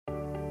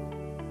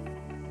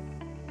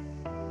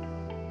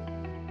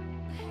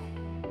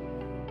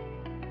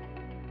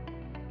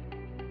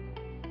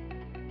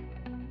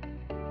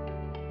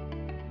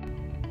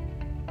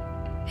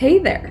Hey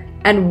there,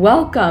 and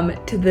welcome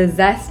to the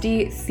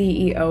Zesty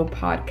CEO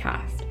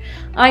podcast.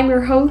 I'm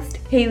your host,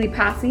 Haley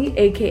Passy,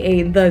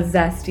 aka the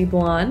Zesty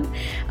Blonde,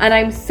 and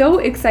I'm so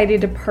excited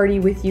to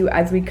party with you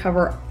as we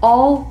cover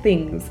all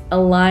things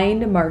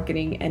aligned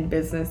marketing and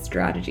business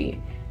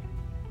strategy.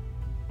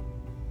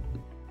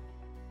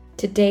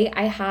 Today,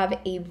 I have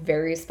a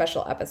very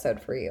special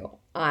episode for you.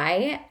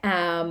 I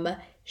am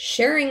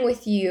sharing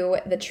with you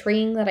the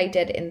training that I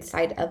did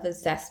inside of the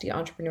Zesty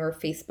Entrepreneur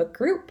Facebook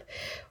group,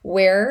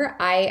 where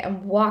I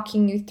am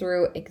walking you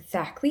through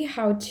exactly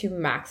how to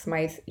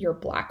maximize your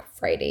Black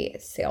Friday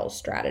sales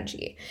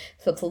strategy.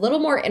 So it's a little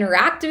more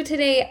interactive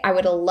today. I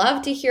would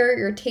love to hear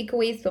your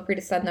takeaways. Feel free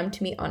to send them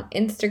to me on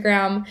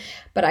Instagram,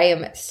 but I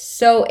am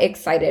so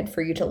excited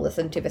for you to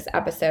listen to this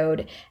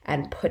episode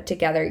and put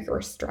together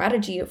your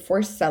strategy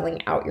for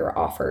selling out your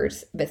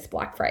offers this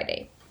Black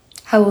Friday.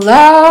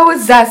 Hello,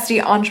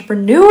 Zesty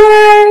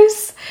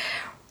Entrepreneurs!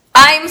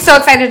 I'm so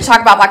excited to talk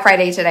about Black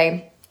Friday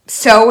today.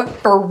 So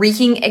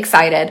freaking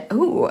excited.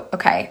 Ooh,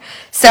 okay.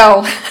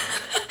 So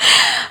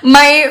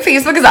my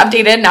Facebook is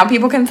updated. Now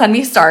people can send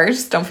me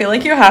stars. Don't feel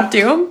like you have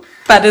to.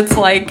 But it's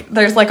like,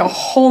 there's like a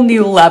whole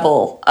new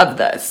level of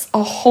this.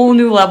 A whole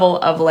new level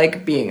of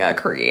like being a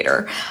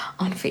creator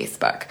on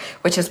Facebook,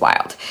 which is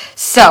wild.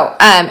 So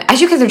as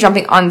you guys are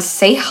jumping on,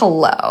 say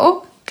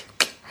hello.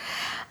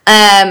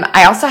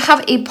 I also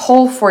have a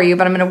poll for you,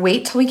 but I'm going to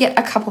wait till we get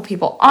a couple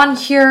people on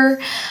here.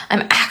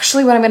 What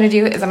I'm going to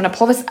do is I'm going to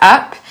pull this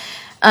up,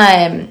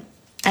 and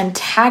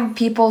tag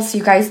people so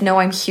you guys know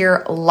I'm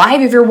here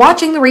live. If you're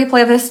watching the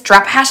replay of this,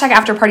 drop hashtag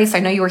after party so I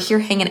know you were here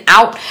hanging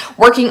out,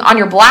 working on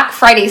your Black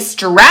Friday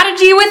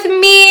strategy with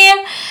me.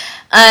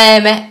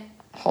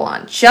 Hold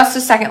on just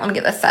a second. Let me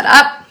get this set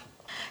up.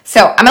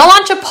 So I'm going to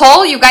launch a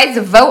poll. You guys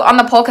vote on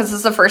the poll because this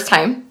is the first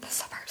time.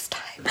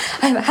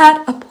 I've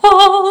had a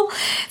poll.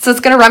 So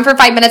it's going to run for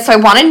 5 minutes. So I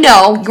want to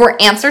know your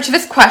answer to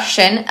this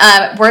question.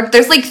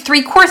 There's like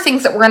 3 core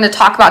things that we're going to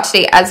talk about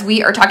today as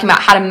we are talking about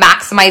how to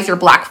maximize your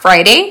Black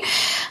Friday.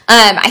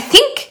 I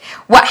think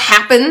what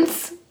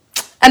happens,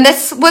 and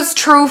this was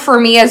true for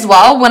me as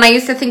well, when I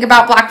used to think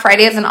about Black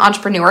Friday as an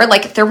entrepreneur,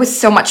 like there was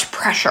so much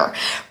pressure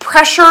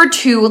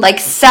to like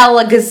sell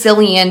a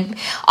gazillion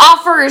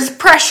offers,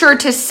 pressure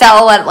to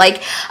sell at like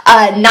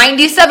a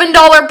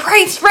 $97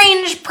 price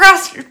range,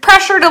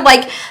 pressure to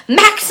like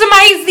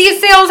maximize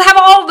these sales, have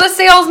all the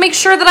sales, make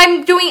sure that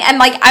I'm doing, and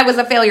like I was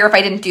a failure if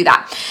I didn't do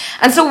that.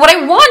 And so what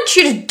I want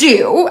you to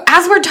do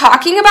as we're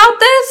talking about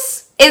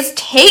this is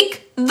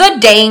take the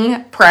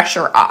dang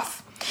pressure off.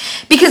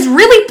 Because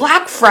really,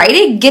 Black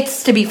Friday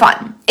gets to be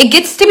fun. It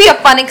gets to be a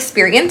fun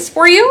experience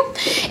for you.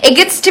 It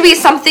gets to be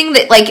something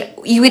that like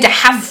you get to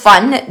have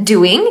fun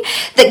doing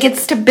that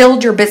gets to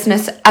build your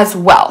business as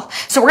well.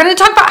 So we're going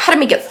to talk about how to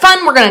make it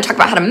fun. We're going to talk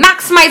about how to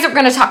maximize it. We're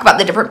going to talk about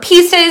the different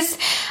pieces.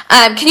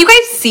 Can you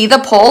guys see the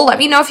poll? Let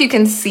me know if you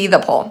can see the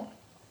poll.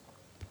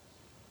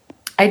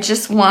 I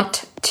just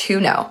want to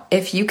know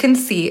if you can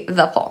see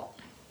the poll.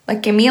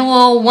 Like give me a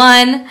little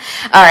 1. All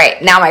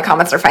right, now my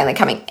comments are finally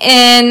coming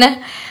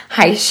in.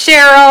 Hi,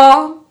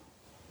 Cheryl.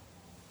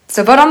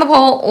 So vote on the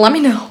poll. Let me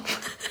know.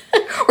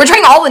 We're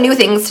trying all the new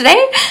things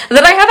today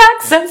that I have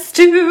access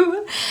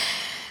to.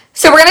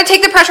 So we're going to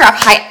take the pressure off.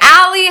 Hi,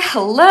 Allie.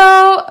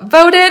 Hello.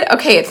 Voted.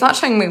 Okay, it's not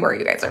showing me where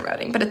you guys are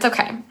voting, but it's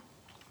okay.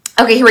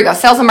 Okay, here we go.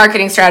 Sales and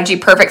marketing strategy.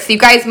 Perfect. So you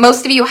guys,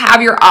 most of you have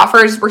your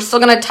offers. We're still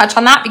going to touch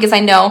on that because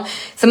I know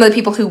some of the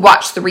people who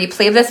watch the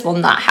replay of this will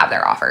not have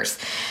their offers.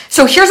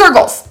 So here's our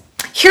goals.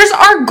 Here's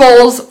our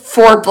goals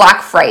for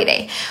Black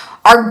Friday.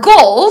 Our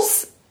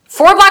goals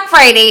for Black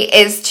Friday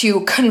is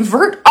to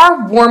convert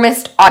our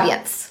warmest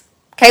audience.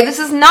 Okay, this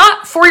is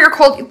not for your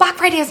cold. Black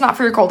Friday is not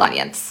for your cold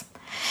audience.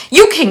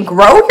 You can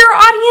grow your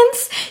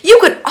audience. You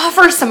could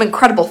offer some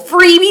incredible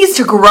freebies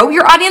to grow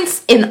your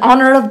audience in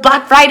honor of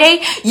Black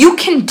Friday. You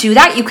can do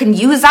that. You can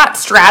use that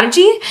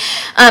strategy.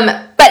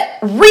 But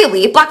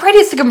really, Black Friday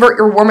is to convert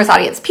your warmest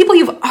audience. People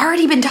you've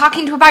already been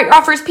talking to about your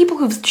offers, people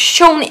who've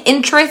shown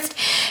interest,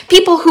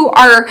 people who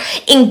are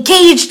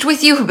engaged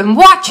with you, who've been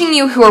watching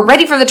you, who are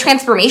ready for the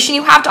transformation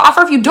you have to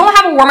offer. If you don't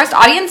have a warmest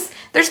audience,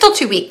 there's still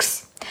 2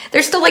 weeks.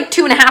 There's still like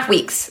 2.5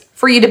 weeks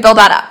for you to build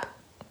that up.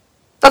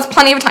 That's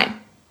plenty of time.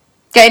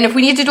 Okay, and if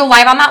we need to do a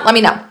live on that, let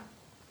me know.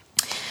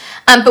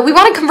 But we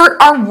want to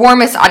convert our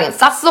warmest audience.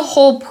 That's the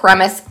whole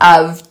premise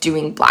of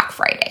doing Black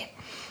Friday,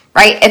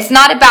 right? It's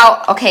not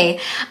about,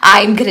 okay,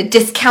 I'm going to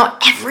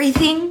discount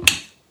everything.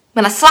 I'm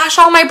going to slash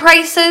all my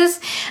prices,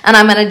 and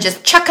I'm going to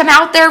just chuck them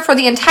out there for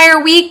the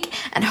entire week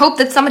and hope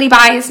that somebody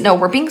buys. No,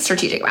 we're being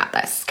strategic about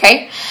this,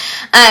 okay?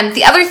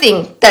 The other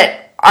thing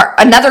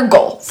another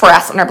goal for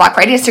us on our Black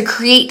Friday is to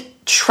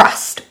create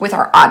trust with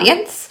our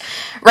audience,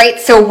 right?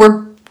 So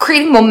we're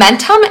creating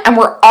momentum, and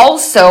we're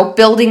also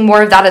building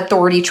more of that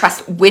authority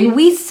trust. When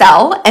we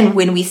sell, and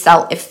when we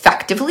sell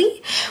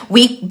effectively,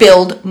 we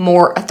build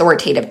more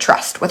authoritative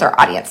trust with our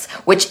audience,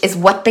 which is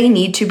what they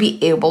need to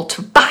be able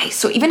to buy.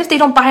 So even if they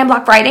don't buy on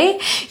Black Friday,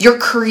 you're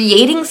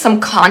creating some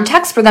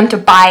context for them to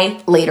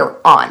buy later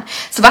on.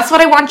 So that's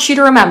what I want you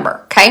to remember,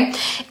 okay?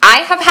 I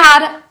have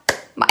had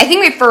I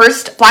think my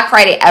first Black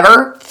Friday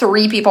ever,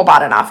 3 people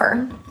bought an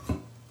offer.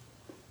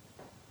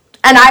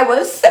 And I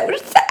was so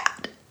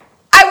sad.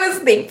 I was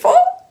thankful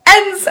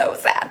and so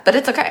sad, but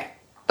it's okay.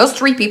 Those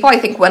 3 people, I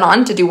think, went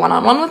on to do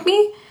one-on-one with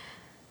me,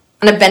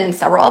 and I've been in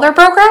several other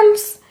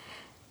programs.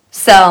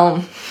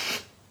 So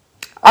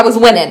I was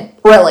winning,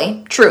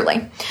 really,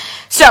 truly.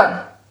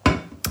 So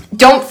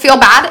don't feel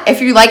bad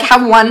if you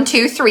have 1,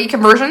 2, 3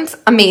 conversions.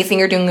 Amazing,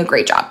 you're doing a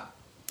great job.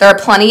 There are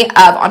plenty of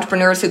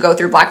entrepreneurs who go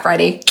through Black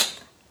Friday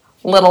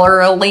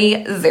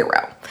literally 0.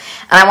 And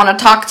I want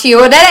to talk to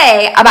you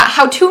today about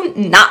how to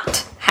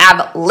not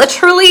have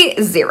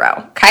literally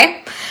 0,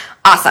 okay?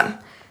 Awesome.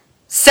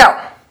 So,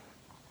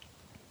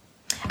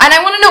 and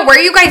I want to know, where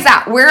are you guys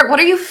at? What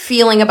are you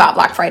feeling about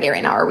Black Friday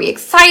right now? Are we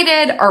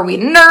excited? Are we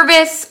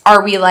nervous?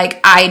 Are we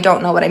I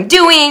don't know what I'm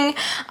doing?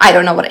 I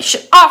don't know what I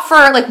should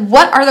offer.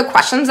 What are the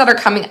questions that are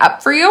coming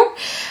up for you?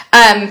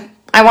 I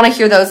want to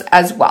hear those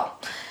as well.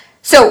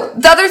 So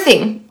the other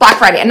thing, Black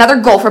Friday,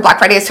 another goal for Black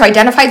Friday is to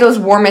identify those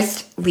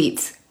warmest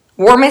leads.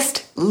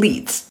 Warmest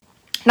leads.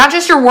 Not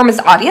just your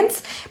warmest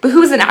audience, but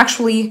who is an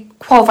actually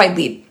qualified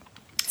lead.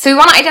 So we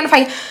want to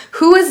identify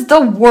who is the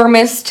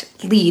warmest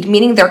lead,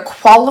 meaning they're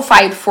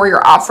qualified for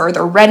your offer.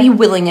 They're ready,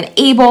 willing, and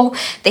able.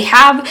 They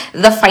have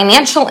the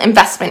financial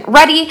investment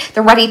ready.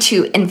 They're ready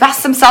to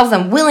invest themselves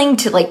and willing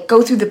to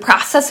go through the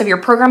process of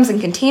your programs and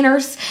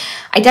containers.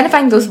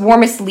 Identifying those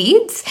warmest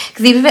leads,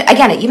 because even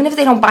if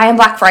they don't buy on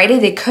Black Friday,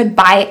 they could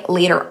buy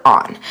later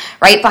on,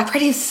 right? Black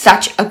Friday is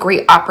such a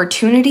great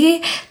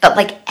opportunity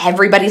that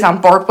everybody's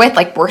on board with.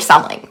 We're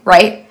selling,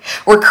 right?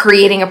 We're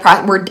creating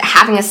we're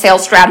having a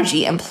sales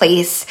strategy in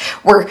place.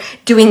 We're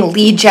doing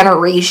lead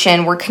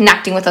generation. We're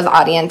connecting with those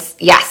audience.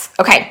 Yes.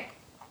 Okay.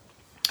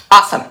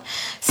 Awesome.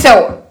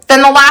 So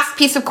then the last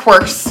piece, of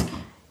course,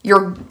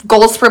 your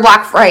goals for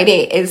Black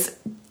Friday is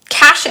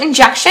cash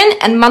injection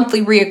and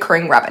monthly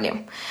reoccurring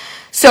revenue.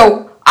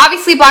 So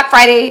obviously Black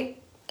Friday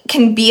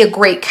can be a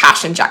great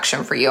cash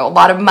injection for you. A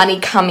lot of money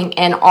coming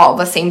in all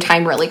at the same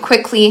time really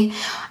quickly.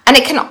 And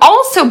it can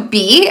also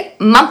be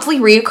monthly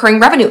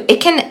reoccurring revenue.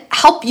 It can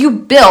help you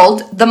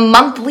build the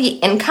monthly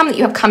income that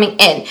you have coming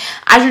in.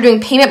 As you're doing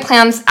payment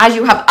plans, as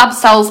you have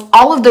upsells,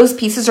 all of those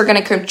pieces are going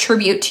to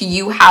contribute to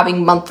you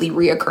having monthly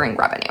reoccurring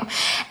revenue.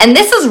 And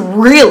this is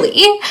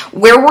really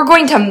where we're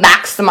going to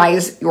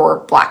maximize your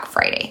Black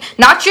Friday.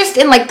 Not just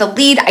in the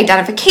lead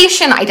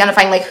identification,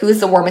 identifying who's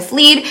the warmest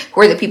lead,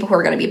 who are the people who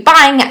are going to be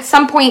buying at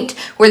some point,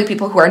 who are the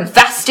people who are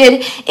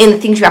invested in the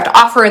things you have to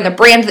offer and the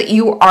brand that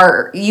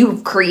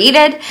you've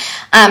created.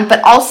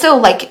 But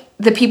also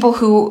the people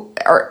who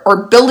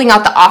are building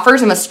out the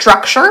offers and the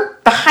structure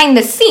behind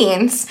the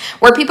scenes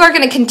where people are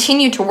going to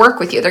continue to work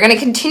with you. They're going to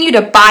continue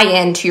to buy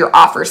into your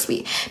offer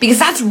suite because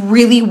that's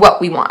really what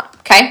we want,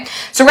 okay?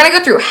 So we're going to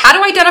go through how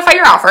to identify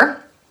your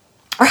offer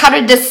or how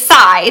to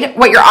decide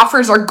what your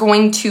offers are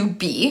going to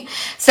be.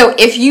 So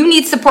if you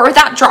need support with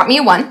that, drop me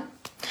a 1.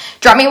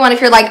 Drop me a 1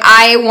 if you're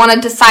I want to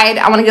decide,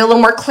 I want to get a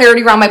little more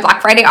clarity around my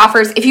Black Friday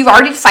offers. If you've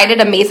already decided,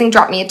 amazing,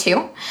 drop me a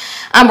 2.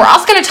 We're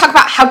also going to talk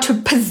about how to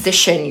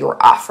position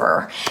your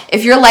offer.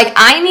 If you're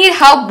I need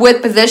help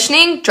with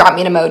positioning, drop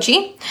me an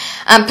emoji.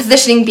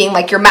 Positioning being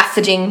your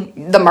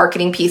messaging, the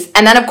marketing piece.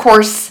 And then, of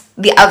course,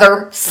 the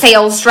other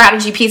sales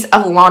strategy piece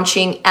of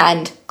launching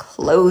and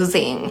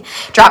closing.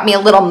 Drop me a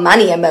little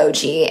money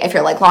emoji if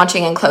you're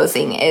launching and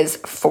closing is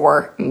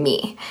for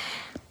me.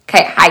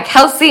 Okay, hi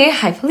Kelsey,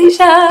 hi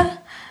Felicia,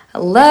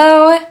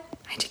 hello,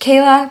 hi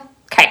Jakayla.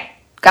 Okay,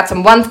 got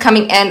some 1s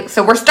coming in.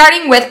 So we're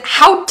starting with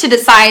how to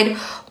decide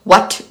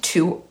what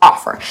to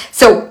offer.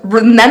 So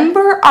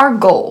remember our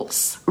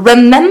goals.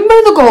 Remember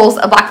the goals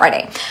of Black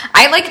Friday.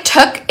 I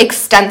took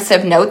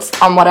extensive notes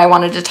on what I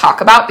wanted to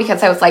talk about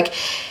because I was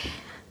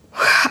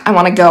we're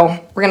going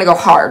to go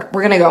hard.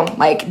 We're going to go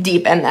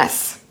deep in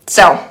this.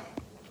 So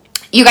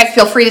you guys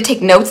feel free to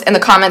take notes in the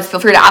comments.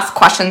 Feel free to ask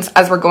questions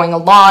as we're going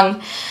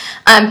along.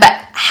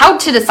 But how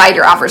to decide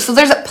your offer. So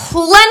there's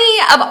plenty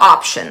of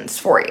options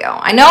for you.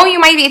 I know you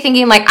might be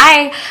thinking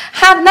I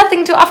have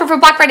nothing to offer for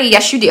Black Friday.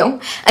 Yes, you do.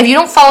 If you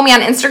don't follow me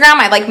on Instagram,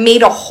 I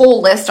made a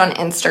whole list on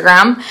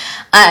Instagram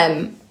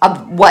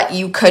of what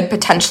you could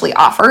potentially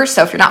offer.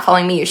 So if you're not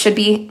following me, you should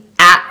be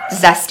at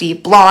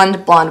Zesty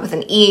Blonde with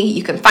an E.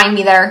 You can find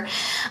me there.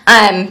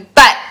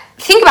 But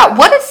think about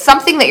what is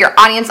something that your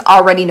audience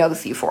already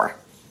knows you for.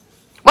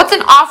 What's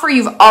an offer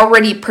you've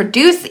already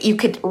produced that you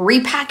could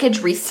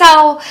repackage,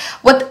 resell?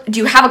 Do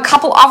you have a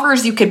couple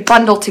offers you could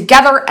bundle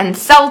together and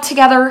sell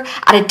together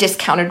at a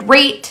discounted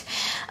rate?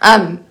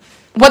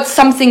 What's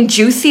something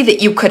juicy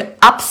that you could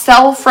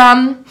upsell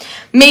from?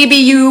 Maybe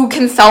you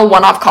can sell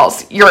one-off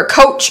calls. You're a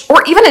coach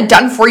or even a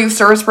done-for-you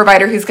service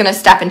provider who's going to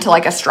step into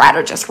a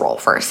strategist role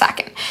for a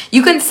second.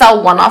 You can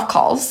sell one-off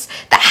calls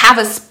that have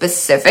a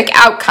specific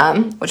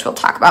outcome, which we'll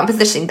talk about in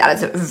positioning.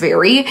 That is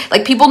very,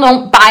 people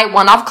don't buy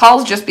one-off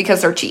calls just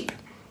because they're cheap.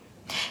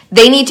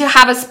 They need to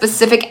have a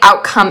specific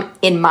outcome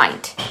in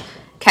mind,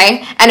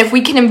 okay? And if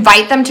we can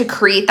invite them to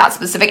create that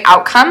specific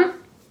outcome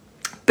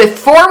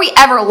before we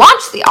ever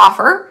launch the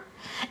offer,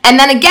 and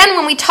then again,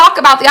 when we talk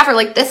about the offer,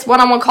 this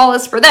one-on-one call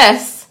is for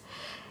this,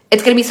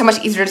 it's going to be so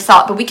much easier to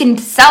sell it. But we can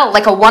sell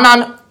like a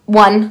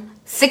one-on-one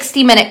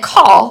 60-minute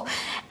call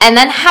and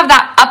then have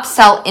that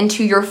upsell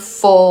into your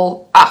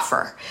full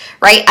offer,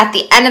 right? At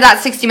the end of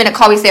that 60-minute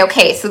call, we say,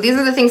 okay, so these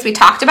are the things we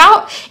talked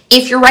about.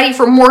 If you're ready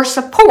for more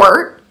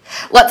support,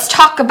 let's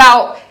talk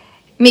about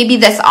maybe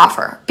this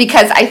offer,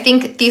 because I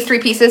think these 3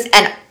 pieces,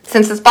 and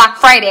since it's Black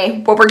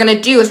Friday, what we're going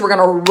to do is we're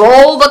going to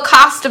roll the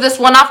cost of this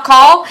one-off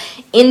call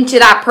into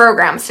that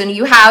program. So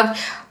you have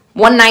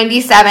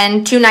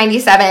 $197,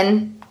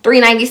 $297,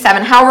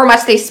 $397, however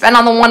much they spend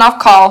on the one-off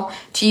call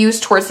to use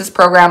towards this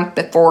program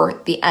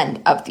before the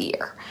end of the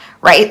year,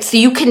 right? So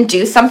you can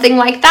do something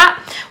like that,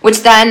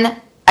 which then,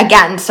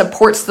 again,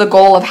 supports the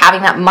goal of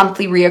having that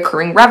monthly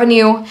reoccurring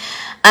revenue,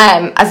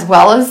 as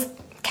well as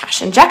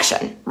cash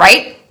injection,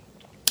 right?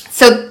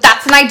 So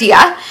that's an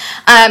idea.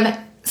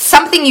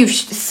 Something you've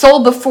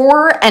sold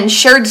before and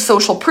shared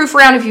social proof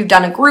around if you've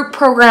done a group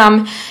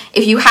program.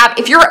 If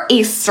you're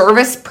a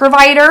service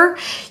provider,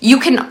 you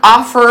can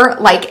offer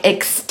like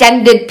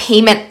extended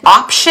payment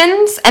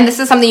options. And this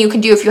is something you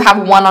can do if you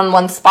have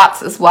one-on-one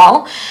spots as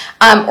well.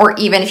 Or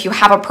even if you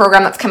have a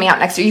program that's coming out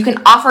next year, you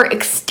can offer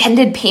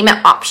extended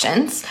payment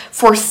options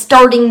for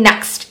starting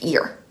next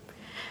year.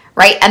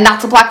 Right? And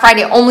that's a Black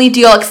Friday only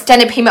deal,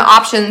 extended payment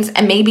options.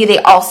 And maybe they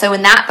also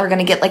in that, they're going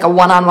to get like a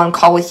one-on-one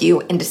call with you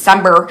in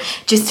December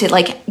just to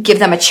like give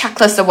them a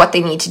checklist of what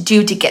they need to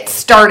do to get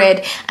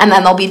started. And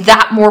then they'll be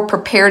that more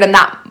prepared and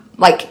that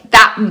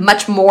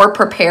much more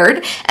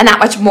prepared and that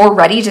much more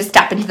ready to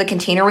step into the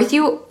container with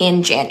you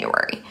in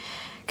January.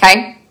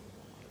 Okay?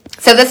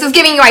 So this is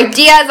giving you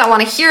ideas. I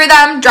want to hear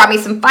them. Drop me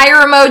some fire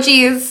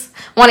emojis.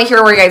 I want to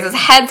hear where you guys'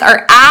 heads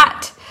are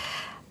at.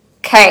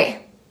 Okay.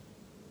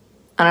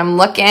 And I'm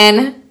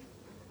looking.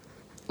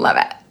 Love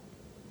it.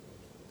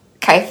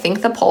 Okay, I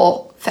think the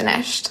poll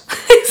finished.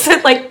 Is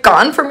it like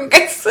gone from your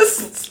guys'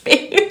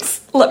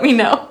 space? Let me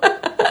know.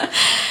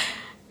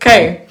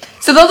 Okay,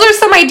 so those are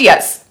some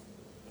ideas.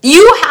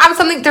 You have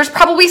something, there's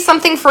probably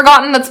something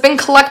forgotten that's been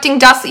collecting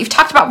dust that you've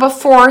talked about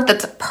before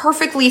that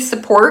perfectly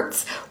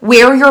supports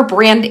where your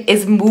brand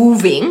is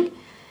moving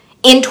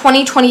in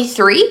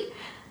 2023.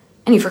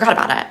 And you forgot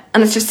about it.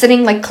 And it's just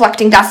sitting like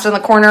collecting dust in the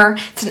corner.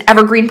 It's an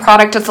evergreen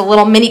product. It's a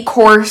little mini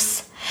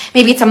course.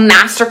 Maybe it's a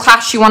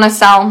masterclass you want to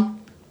sell.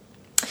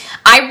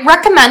 I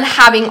recommend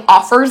having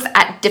offers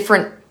at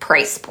different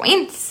price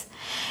points.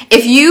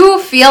 If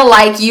you feel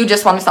like you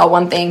just want to sell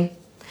one thing,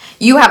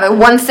 you have a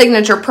one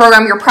signature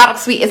program, your product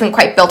suite isn't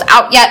quite built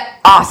out yet,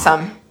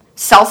 awesome.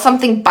 Sell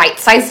something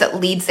bite-sized that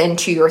leads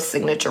into your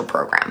signature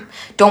program.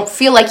 Don't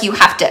feel like you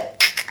have to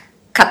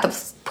cut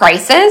the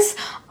prices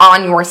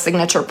on your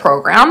signature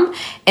program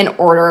in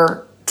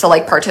order to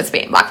like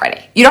participate in Black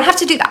Friday. You don't have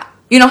to do that.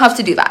 You don't have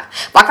to do that.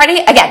 Black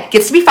Friday, again,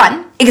 gets to be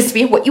fun. It gets to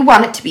be what you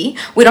want it to be.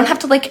 We don't have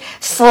to like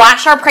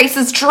slash our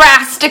prices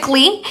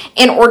drastically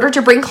in order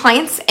to bring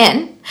clients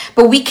in,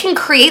 but we can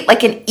create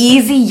like an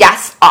easy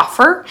yes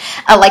offer.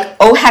 Like,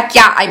 oh heck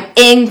yeah, I'm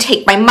in,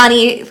 take my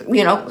money,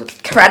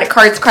 credit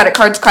cards.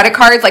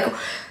 Like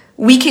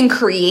we can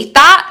create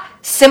that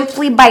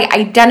simply by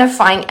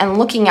identifying and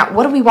looking at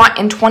what do we want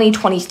in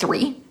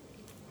 2023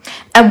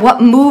 and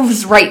what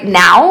moves right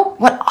now,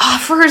 what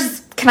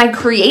offers can I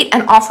create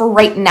and offer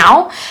right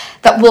now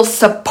that will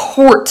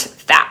support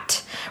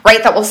that,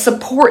 right? That will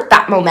support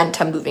that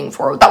momentum moving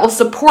forward, that will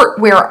support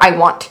where I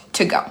want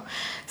to go.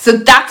 So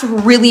that's a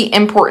really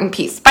important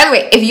piece. By the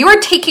way, if you are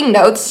taking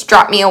notes,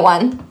 drop me a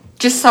 1,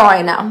 just so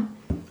I know,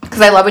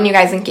 because I love when you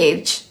guys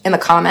engage in the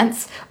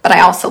comments, but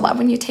I also love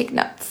when you take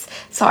notes.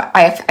 So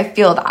I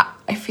feel that.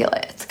 I feel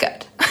it. It's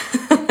good.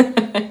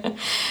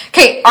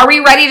 Okay, are we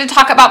ready to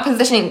talk about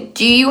positioning?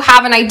 Do you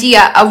have an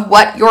idea of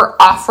what your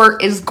offer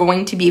is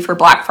going to be for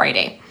Black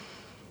Friday?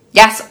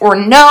 Yes or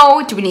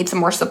no? Do we need some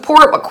more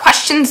support? What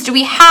questions do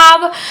we have?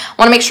 I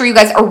want to make sure you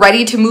guys are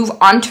ready to move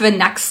on to the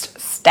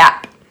next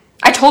step.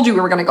 I told you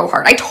we were going to go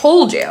hard. I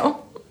told you.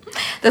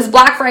 This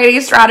Black Friday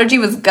strategy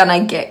was going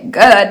to get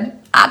good.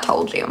 I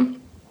told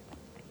you.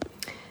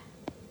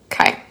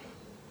 Okay.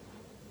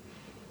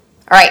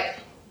 All right.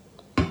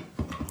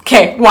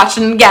 Okay,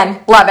 watching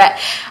again. Love it.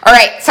 All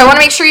right, so I want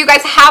to make sure you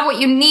guys have what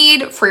you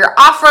need for your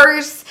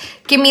offers.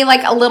 Give me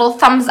like a little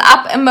thumbs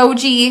up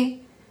emoji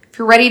if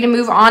you're ready to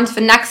move on to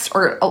the next,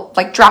 or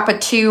like drop a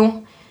 2. I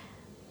want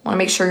to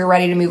make sure you're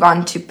ready to move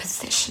on to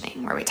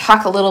positioning, where we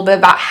talk a little bit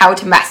about how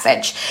to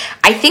message.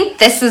 I think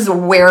this is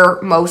where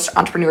most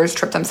entrepreneurs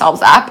trip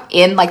themselves up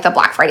in like the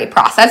Black Friday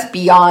process,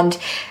 beyond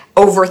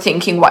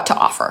overthinking what to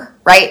offer,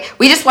 right?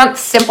 We just want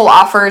simple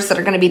offers that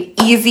are going to be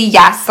easy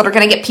yes, that are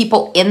going to get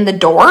people in the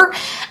door,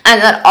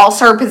 and that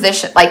also are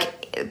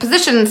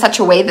positioned in such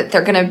a way that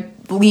they're going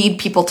to lead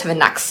people to the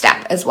next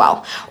step as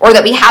well, or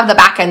that we have the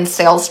back end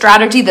sales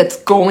strategy that's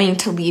going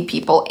to lead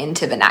people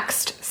into the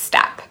next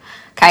step.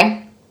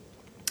 Okay.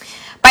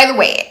 By the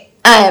way,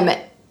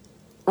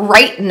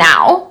 right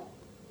now,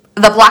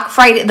 the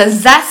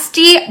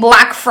Zesty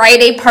Black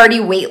Friday party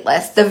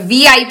waitlist, the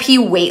VIP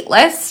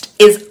waitlist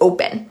is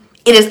open.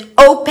 It is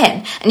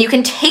open, and you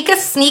can take a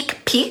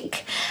sneak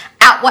peek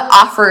at what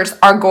offers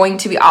are going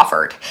to be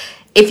offered.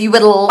 If you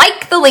would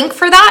like the link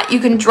for that, you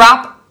can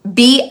drop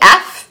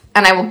BF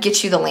and I will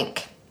get you the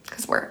link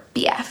because we're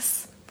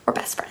BFs. We're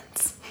best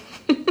friends.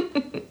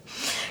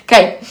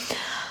 Okay.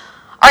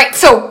 All right.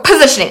 So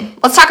positioning.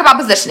 Let's talk about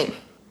positioning.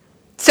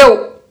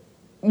 So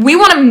we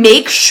want to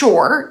make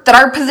sure that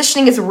our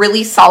positioning is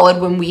really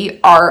solid when we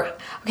are,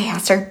 okay,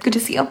 Esther, good to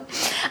see you.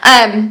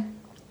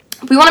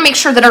 We want to make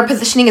sure that our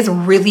positioning is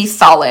really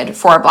solid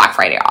for our Black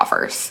Friday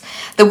offers.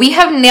 That we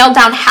have nailed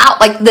down how,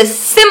 like the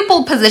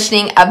simple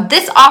positioning of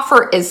this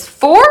offer is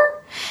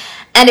for,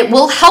 and it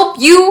will help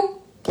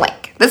you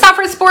blank. This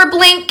offer is for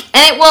blank,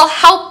 and it will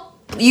help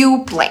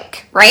you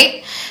blank,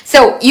 right?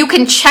 So you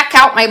can check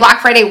out my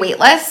Black Friday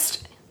waitlist.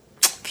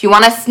 If you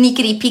want a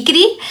sneakity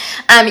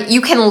peekity,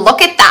 you can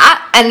look at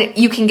that and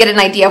you can get an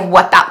idea of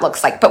what that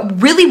looks like.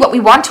 But really what we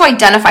want to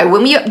identify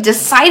when we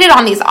decided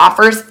on these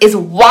offers is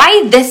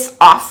why this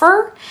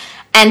offer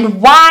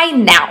and why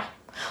now.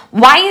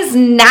 Why is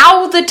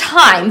now the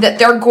time that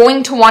they're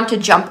going to want to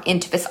jump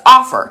into this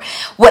offer?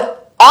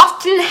 What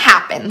often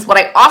happens, what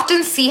I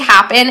often see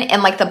happen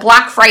in like the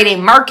Black Friday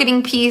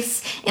marketing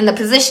piece, in the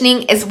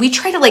positioning, is we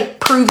try to like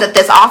prove that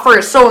this offer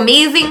is so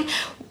amazing.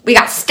 We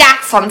got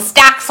stacks on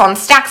stacks on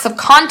stacks of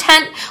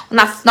content, and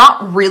that's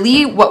not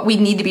really what we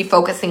need to be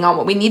focusing on.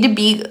 What we need to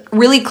be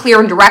really clear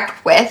and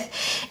direct with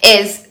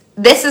is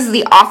this is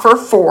the offer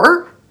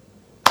for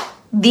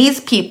these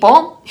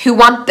people who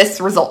want this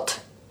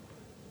result.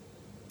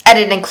 And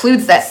it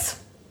includes this.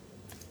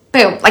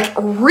 Boom. Like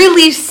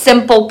really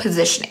simple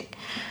positioning,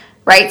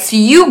 right? So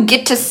you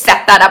get to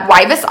set that up.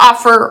 Why this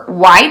offer?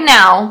 Why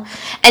now?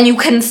 And you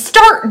can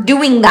start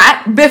doing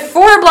that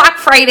before Black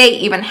Friday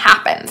even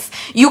happens.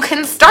 You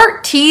can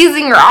start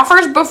teasing your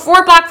offers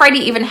before Black Friday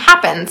even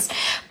happens,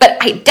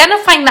 but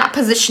identifying that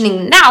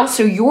positioning now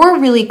so you're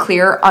really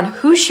clear on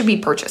who should be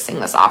purchasing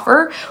this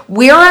offer,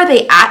 where are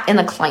they at in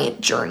the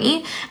client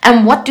journey,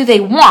 and what do they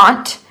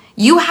want.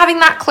 You having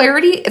that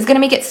clarity is going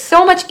to make it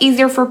so much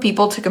easier for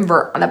people to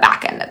convert on the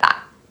back end of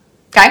that.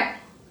 Okay?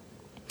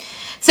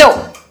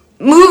 So,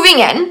 moving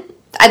in,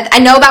 I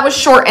know that was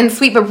short and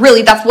sweet, but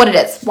really that's what it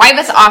is. Why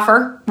this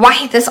offer?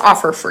 Why this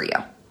offer for you?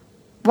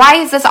 Why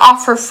is this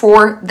offer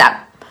for them?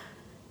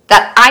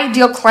 That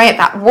ideal client,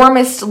 that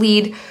warmest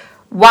lead,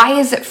 why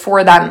is it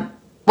for them?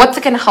 What's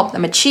it going to help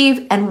them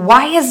achieve? And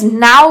why is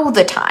now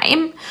the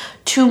time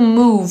to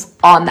move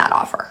on that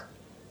offer?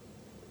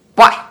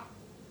 Why?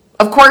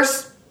 Of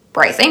course,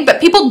 pricing, but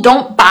people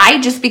don't buy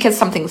just because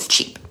something's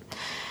cheap.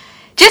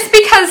 Just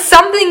because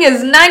something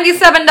is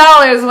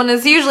 $97 when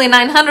it's usually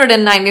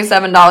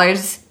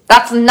 $997,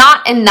 that's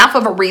not enough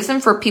of a reason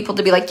for people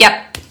to be like,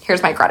 yep,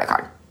 here's my credit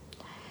card.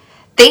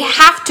 They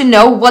have to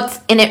know what's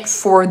in it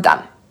for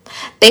them.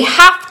 They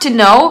have to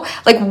know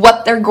like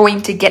what they're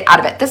going to get out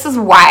of it. This is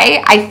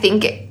why I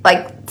think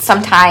like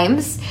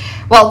sometimes,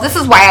 this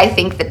is why I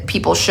think that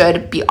people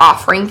should be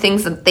offering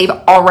things that they've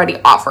already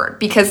offered,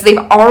 because they've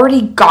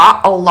already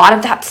got a lot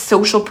of that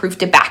social proof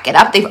to back it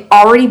up. They've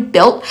already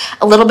built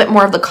a little bit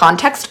more of the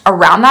context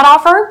around that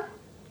offer.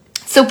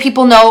 So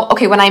people know,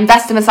 okay, when I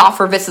invest in this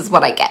offer, this is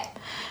what I get,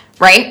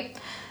 right?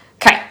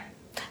 Okay.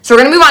 So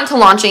we're going to move on to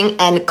launching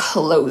and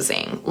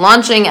closing.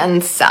 Launching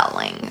and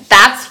selling.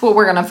 That's what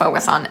we're going to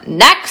focus on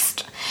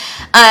next.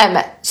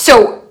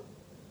 So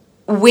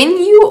when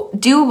you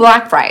do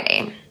Black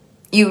Friday,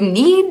 you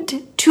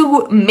need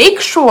to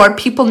make sure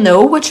people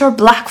know what your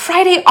Black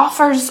Friday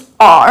offers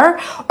are,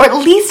 or at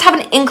least have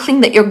an inkling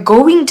that you're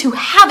going to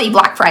have a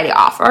Black Friday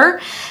offer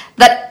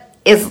that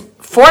is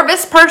for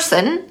this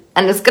person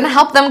and is going to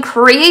help them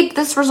create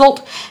this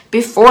result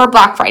before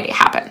Black Friday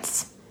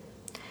happens.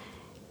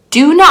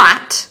 Do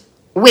not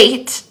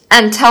wait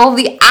until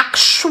the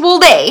actual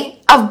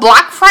day of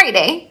Black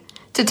Friday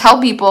to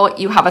tell people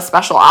you have a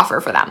special offer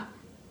for them.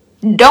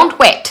 Don't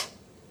wait.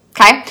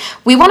 Okay?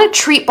 We want to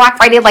treat Black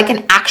Friday like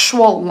an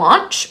actual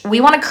launch.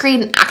 We want to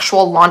create an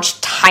actual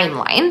launch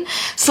timeline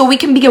so we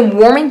can begin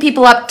warming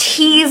people up,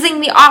 teasing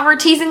the offer,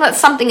 teasing that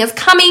something is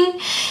coming,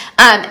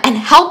 and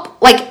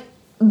help like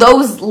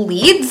those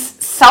leads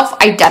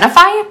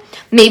self-identify,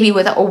 maybe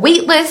with a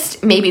wait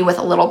list, maybe with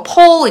a little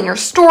poll in your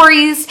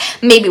stories,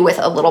 maybe with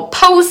a little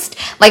post,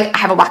 like I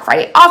have a Black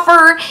Friday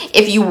offer.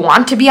 If you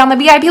want to be on the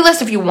VIP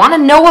list, if you want to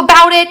know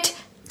about it,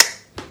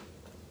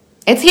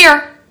 it's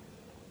here.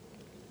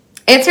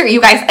 It's here. You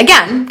guys,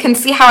 again, can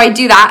see how I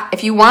do that.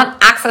 If you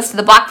want access to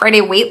the Black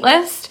Friday wait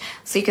list,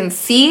 so you can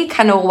see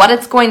kind of what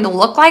it's going to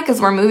look like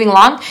as we're moving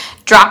along,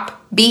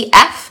 drop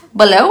BF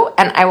below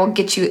and I will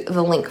get you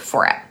the link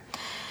for it.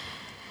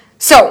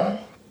 So,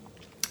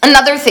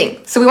 another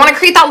thing. So we want to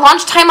create that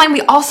launch timeline.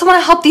 We also want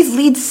to help these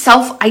leads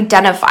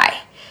self-identify,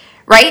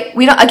 right?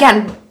 We don't,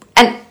 again,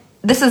 and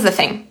this is the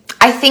thing.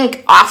 I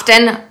think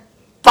often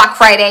Black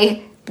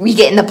Friday, we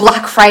get in the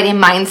Black Friday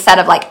mindset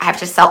of like, I have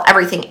to sell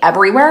everything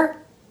everywhere.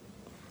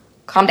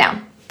 Calm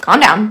down. Calm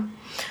down.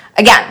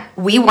 Again,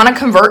 we want to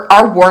convert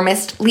our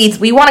warmest leads.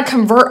 We want to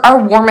convert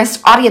our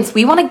warmest audience.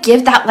 We want to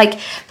give that like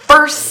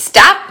first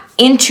step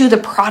into the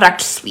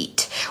product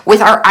suite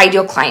with our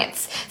ideal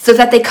clients so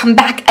that they come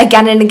back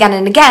again and again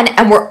and again.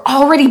 And we're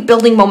already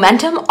building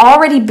momentum,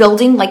 already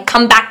building like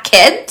comeback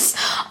kids,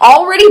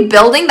 already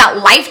building that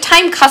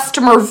lifetime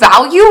customer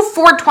value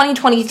for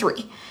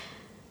 2023,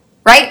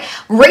 right?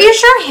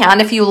 Raise your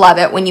hand if you love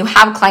it when you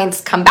have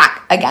clients come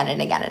back again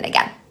and again and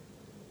again.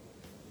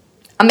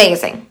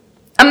 Amazing.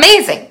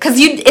 Amazing. Because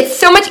it's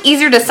so much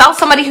easier to sell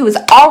somebody who is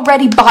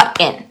already bought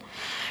in,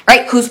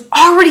 right? Who's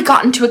already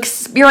gotten to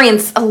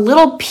experience a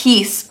little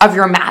piece of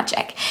your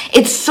magic.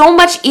 It's so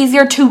much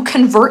easier to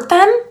convert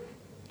them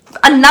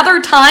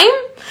another time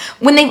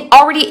when they've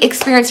already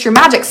experienced your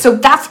magic. So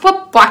that's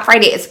what Black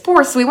Friday is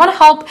for. So we want to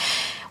help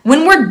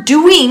when we're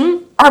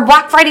doing our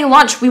Black Friday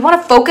launch. We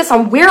want to focus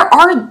on where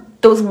are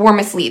those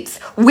warmest leads?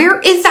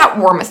 Where is that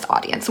warmest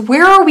audience?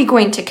 Where are we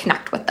going to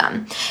connect with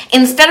them?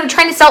 Instead of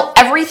trying to sell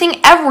everything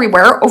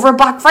everywhere over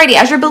Black Friday,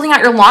 as you're building out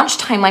your launch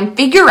timeline,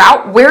 figure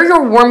out where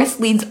your warmest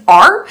leads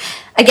are.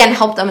 Again,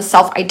 help them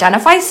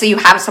self-identify so you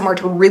have somewhere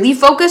to really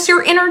focus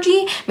your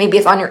energy. Maybe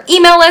it's on your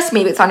email list,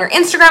 maybe it's on your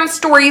Instagram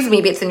stories,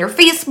 maybe it's in your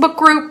Facebook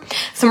group,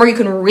 somewhere you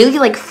can really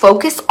like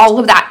focus all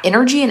of that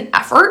energy and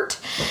effort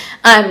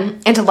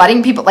into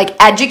letting people, like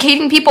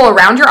educating people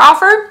around your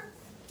offer.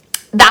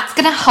 That's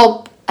going to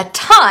help a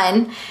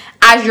ton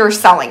as you're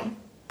selling,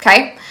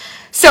 okay?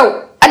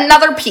 So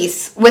another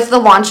piece with the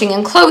launching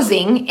and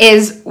closing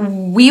is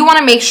we want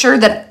to make sure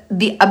that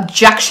the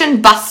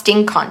objection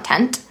busting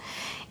content,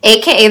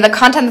 aka the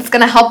content that's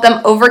going to help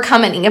them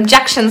overcome any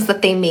objections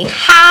that they may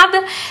have,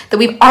 that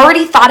we've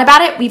already thought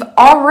about it, we've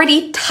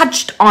already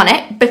touched on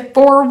it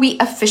before we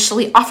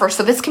officially offer.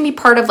 So this can be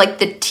part of like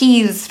the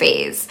tease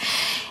phase.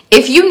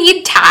 If you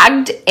need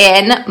tagged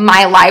in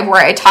my live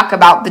where I talk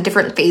about the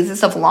different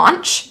phases of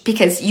launch,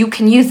 because you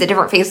can use the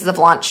different phases of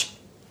launch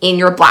in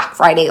your Black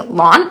Friday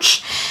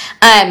launch,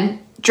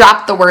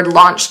 drop the word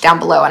launch down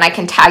below and I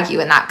can tag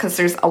you in that because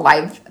there's a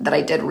live that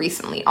I did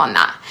recently on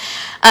that.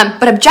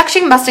 But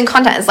objection busting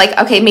content is like,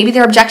 okay, maybe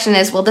their objection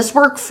is, will this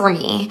work for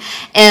me?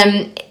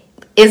 And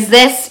is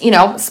this,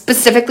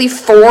 specifically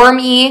for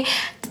me?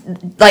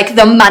 Like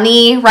the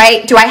money,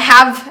 right? Do I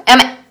have,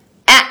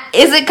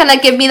 is it going to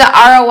give me the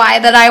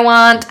ROI that I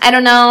want? I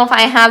don't know if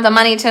I have the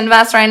money to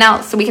invest right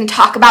now. So we can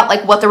talk about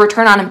like what the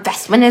return on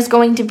investment is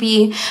going to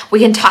be. We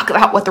can talk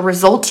about what the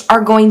results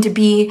are going to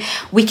be.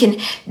 We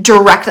can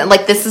direct it,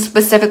 like this is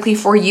specifically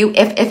for you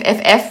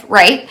if,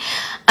 right?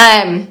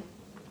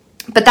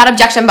 But that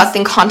objection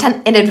busting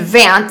content in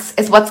advance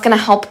is what's going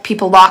to help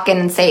people lock in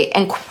and say,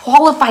 and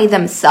qualify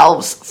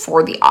themselves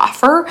for the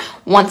offer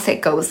once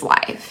it goes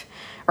live,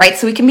 right?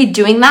 So we can be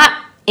doing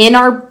that in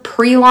our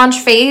pre-launch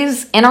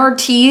phase, in our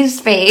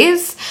tease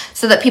phase,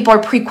 so that people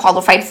are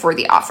pre-qualified for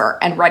the offer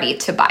and ready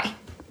to buy,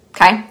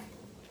 okay?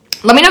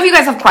 Let me know if you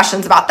guys have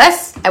questions about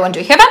this. I want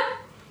to hear them.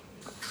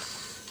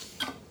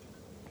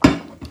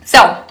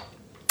 So,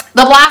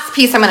 the last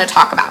piece I'm going to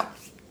talk about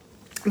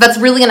that's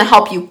really going to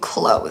help you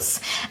close,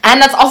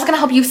 and that's also going to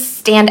help you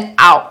stand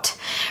out,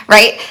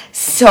 right?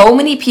 So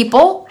many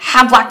people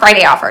have Black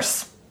Friday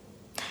offers,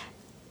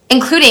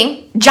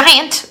 including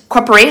giant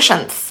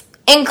corporations,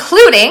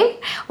 including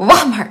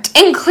Walmart,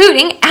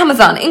 including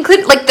Amazon,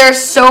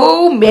 there's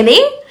so many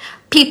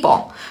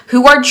people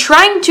who are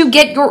trying to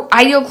get your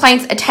ideal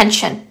client's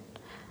attention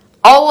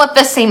all at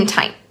the same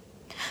time.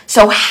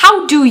 So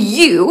how do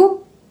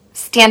you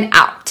stand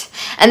out?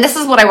 And this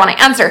is what I want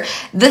to answer.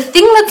 The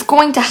thing that's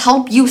going to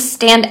help you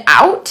stand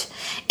out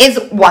is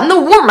one, the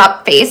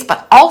warm-up phase,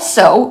 but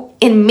also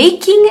in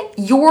making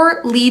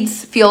your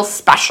leads feel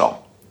special.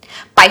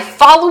 By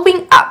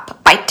following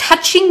up, by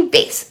touching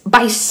base,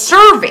 by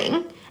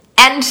serving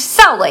and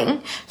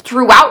selling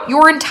throughout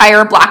your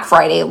entire Black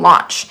Friday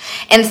launch.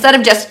 Instead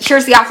of just,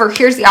 here's the offer,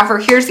 here's the offer,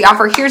 here's the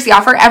offer, here's the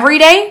offer every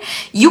day,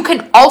 you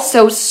can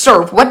also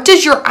serve. What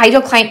does your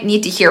ideal client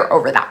need to hear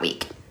over that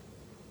week?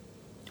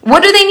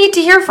 What do they need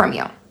to hear from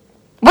you?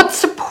 What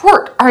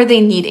support are they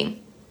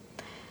needing?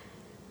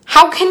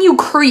 How can you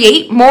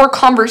create more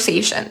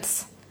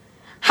conversations?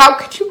 How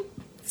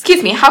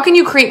can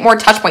you create more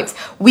touch points?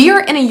 We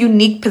are in a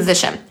unique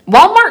position.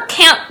 Walmart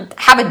can't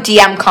have a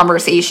DM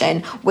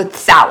conversation with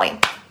Sally.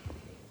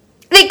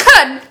 They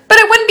could, but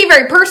it wouldn't be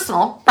very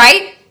personal,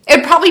 right?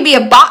 It'd probably be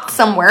a bot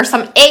somewhere,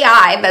 some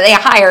AI that they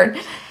hired.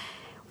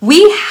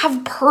 We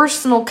have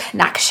personal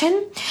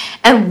connection,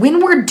 and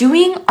when we're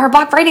doing our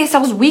Black Friday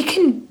sales, we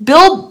can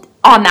build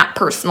on that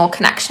personal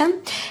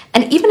connection.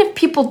 And even if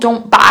people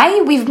don't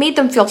buy, we've made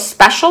them feel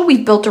special,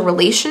 we've built a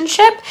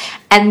relationship,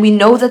 and we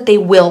know that they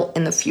will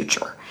in the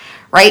future.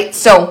 Right?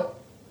 So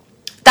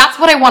that's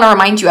what I want to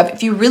remind you of.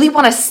 If you really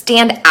want to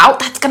stand out,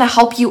 that's going to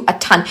help you a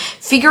ton.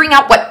 Figuring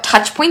out what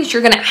touch points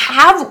you're going to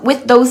have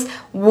with those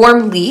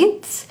warm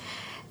leads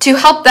to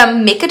help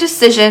them make a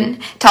decision,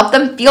 to help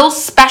them feel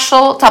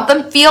special, to help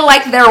them feel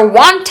like they're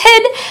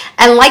wanted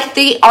and like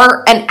they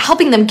are, and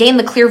helping them gain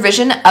the clear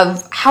vision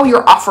of how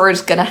your offer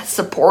is going to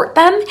support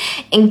them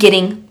in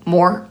getting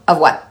more of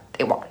what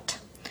they want.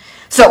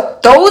 So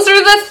those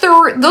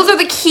are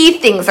the key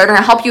things that are going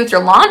to help you with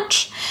your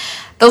launch.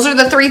 Those are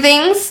the three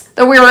things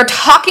that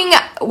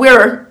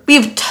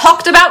we've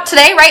talked about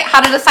today, right?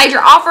 How to decide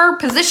your offer,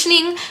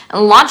 positioning,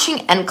 and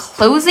launching and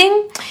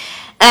closing.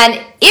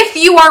 And if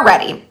you are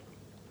ready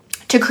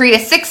to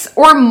create a 6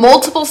 or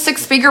multiple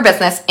 6-figure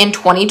business in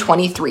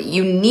 2023,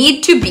 you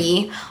need to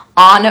be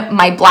on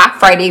my Black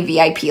Friday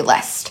VIP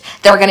list.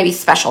 There are going to be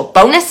special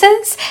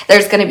bonuses.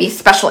 There's going to be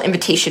special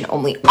invitation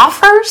only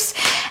offers.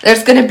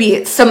 There's going to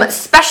be some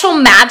special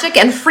magic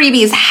and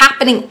freebies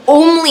happening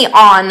only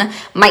on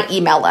my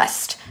email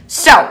list.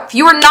 So if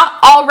you are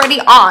not already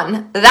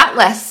on that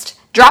list,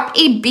 drop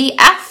a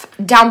BF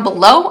down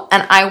below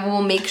and I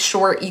will make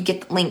sure you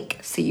get the link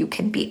so you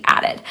can be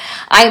added.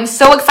 I am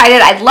so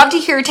excited. I'd love to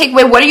hear your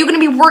takeaway. What are you going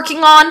to be working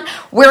on?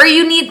 Where do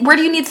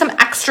you need some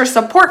extra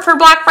support for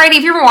Black Friday?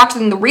 If you're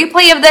watching the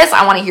replay of this,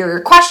 I want to hear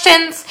your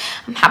questions.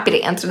 I'm happy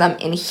to answer them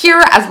in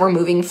here as we're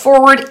moving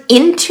forward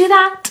into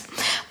that.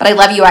 But I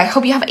love you. I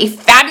hope you have a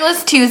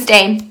fabulous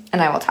Tuesday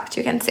and I will talk to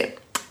you again soon.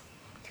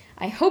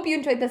 I hope you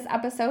enjoyed this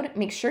episode.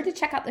 Make sure to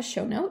check out the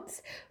show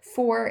notes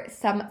for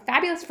some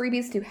fabulous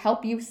freebies to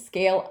help you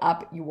scale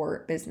up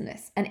your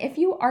business. And if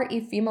you are a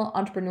female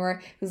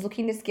entrepreneur who's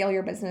looking to scale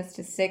your business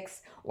to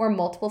 6 or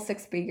multiple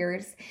 6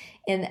 figures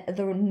in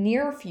the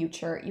near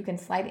future, you can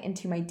slide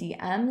into my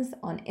DMs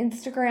on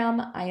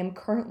Instagram. I am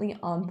currently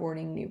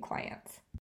onboarding new clients.